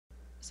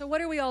So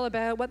what are we all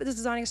about? What is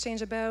Design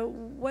Exchange about?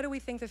 What do we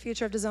think the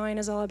future of design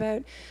is all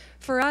about?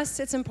 For us,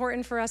 it's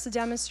important for us to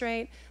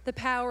demonstrate the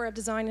power of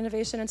design,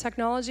 innovation, and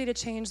technology to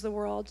change the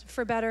world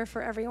for better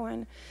for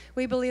everyone.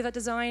 We believe that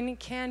design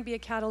can be a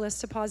catalyst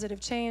to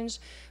positive change.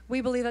 We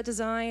believe that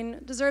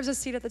design deserves a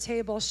seat at the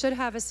table, should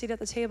have a seat at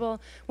the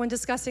table when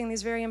discussing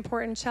these very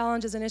important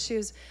challenges and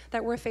issues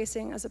that we're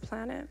facing as a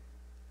planet.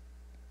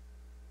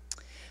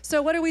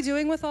 So what are we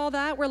doing with all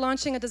that? We're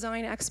launching a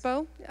design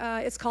expo.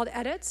 It's called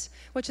EDIT,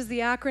 which is the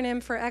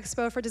acronym for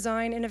Expo for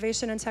Design,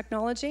 Innovation, and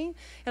Technology.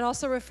 It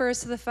also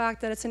refers to the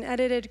fact that it's an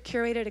edited,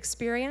 curated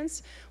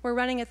experience. We're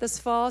running it this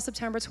fall,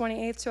 September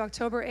 28th to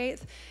October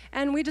 8th.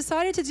 And we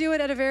decided to do it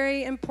at a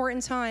very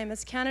important time.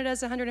 It's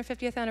Canada's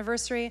 150th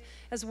anniversary,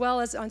 as well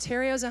as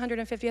Ontario's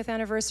 150th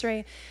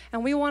anniversary.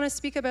 And we want to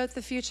speak about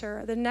the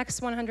future, the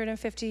next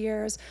 150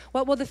 years.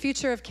 What will the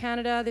future of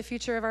Canada, the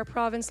future of our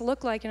province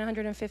look like in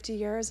 150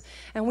 years?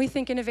 And we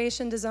think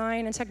innovation,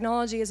 design, and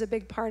technology is a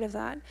big part of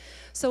that.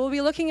 So we'll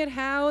be looking at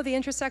how the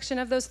intersection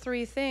of those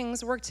three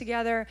things work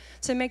together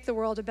to make the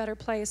world a better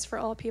place for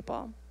all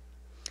people.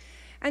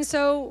 And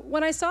so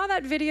when I saw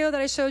that video that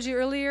I showed you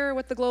earlier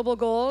with the global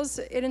goals,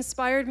 it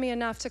inspired me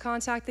enough to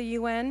contact the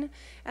UN,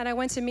 and I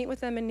went to meet with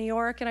them in New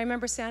York, and I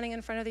remember standing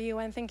in front of the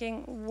UN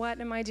thinking,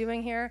 what am I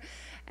doing here?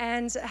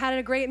 And had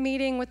a great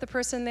meeting with the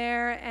person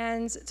there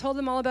and told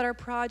them all about our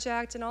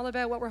project and all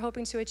about what we're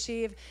hoping to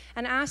achieve,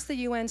 and asked the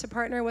UN to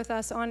partner with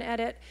us on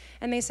EDIT,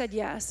 and they said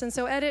yes. And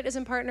so EDIT is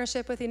in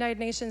partnership with the United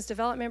Nations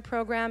Development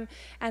Program,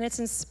 and it's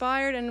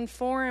inspired and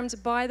informed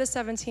by the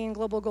 17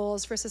 global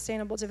goals for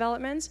sustainable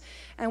development,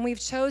 and we've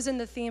chosen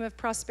the theme of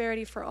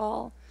prosperity for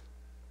all.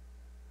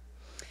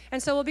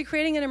 And so we'll be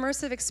creating an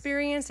immersive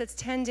experience. It's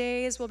 10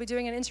 days. We'll be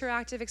doing an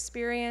interactive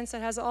experience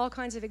that has all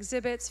kinds of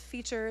exhibits,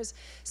 features,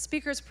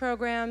 speakers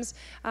programs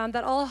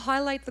that all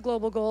highlight the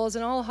global goals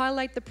and all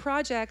highlight the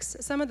projects,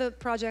 some of the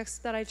projects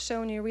that I've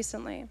shown you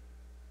recently.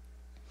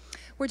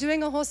 We're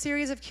doing a whole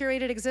series of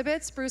curated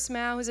exhibits. Bruce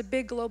Mao, who's a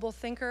big global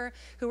thinker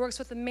who works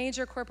with the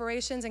major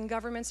corporations and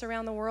governments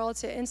around the world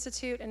to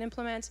institute and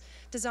implement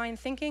design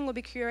thinking, will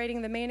be curating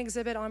the main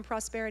exhibit on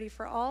prosperity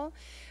for all.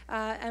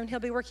 And he'll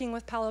be working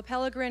with Paolo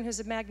Pellegrin,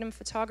 who's a magnum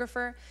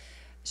photographer.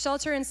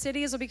 Shelter in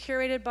Cities will be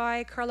curated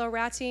by Carlo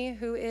Ratti,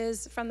 who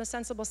is from the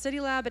Sensible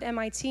City Lab at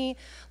MIT,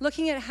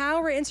 looking at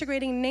how we're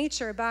integrating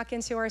nature back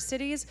into our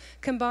cities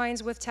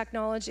combined with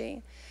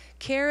technology.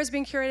 CARE is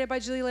being curated by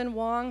Julie Lynn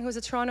Wong, who's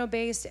a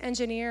Toronto-based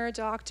engineer,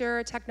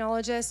 doctor,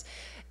 technologist.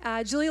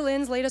 Julie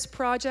Lynn's latest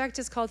project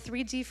is called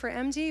 3D for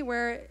MD,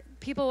 where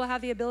people will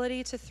have the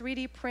ability to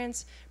 3D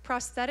print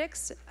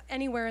prosthetics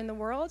anywhere in the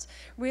world.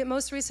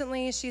 Most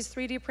recently, she's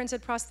 3D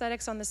printed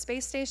prosthetics on the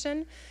space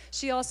station.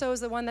 She also is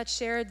the one that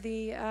shared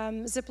the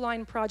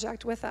zipline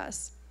project with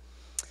us.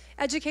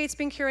 Educate's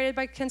being curated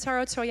by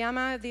Kentaro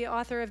Toyama, the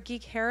author of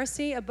Geek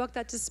Heresy, a book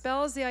that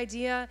dispels the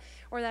idea,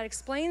 or that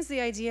explains the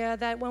idea,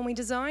 that when we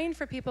design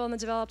for people in the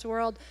developed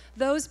world,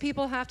 those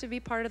people have to be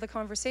part of the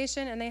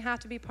conversation and they have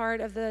to be part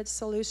of the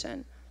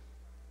solution.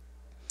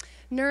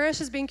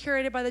 Nourish is being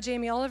curated by the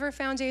Jamie Oliver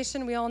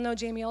Foundation. We all know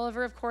Jamie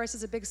Oliver, of course,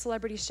 is a big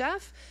celebrity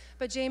chef,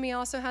 but Jamie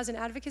also has an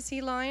advocacy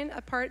line,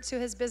 a part to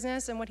his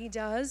business and what he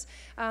does,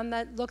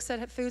 that looks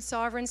at food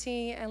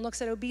sovereignty and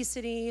looks at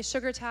obesity,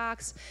 sugar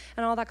tax,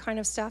 and all that kind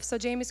of stuff. So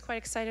Jamie's quite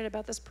excited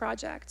about this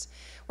project.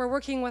 We're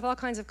working with all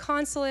kinds of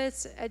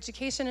consulates,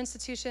 education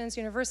institutions,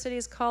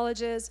 universities,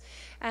 colleges,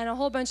 and a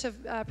whole bunch of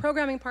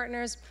programming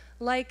partners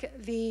like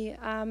Next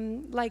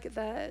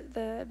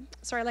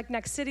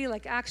City,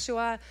 like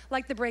Actua,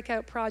 like the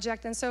Breakout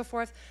project, and so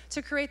forth,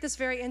 to create this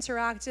very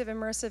interactive,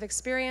 immersive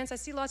experience. I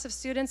see lots of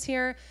students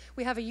here.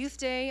 We have a youth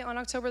day on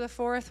October the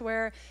 4th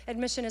where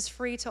admission is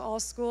free to all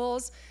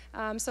schools.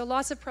 So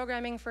lots of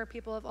programming for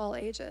people of all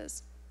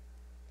ages.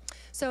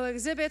 So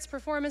exhibits,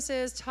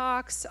 performances,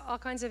 talks, all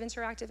kinds of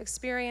interactive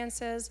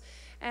experiences,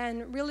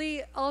 and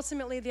really,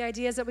 ultimately, the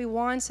idea is that we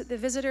want the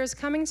visitors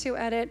coming to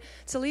EDIT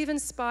to leave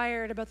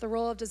inspired about the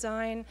role of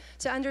design,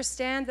 to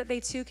understand that they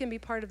too can be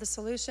part of the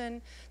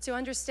solution, to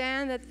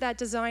understand that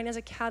design is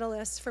a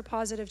catalyst for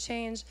positive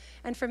change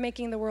and for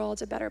making the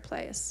world a better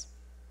place.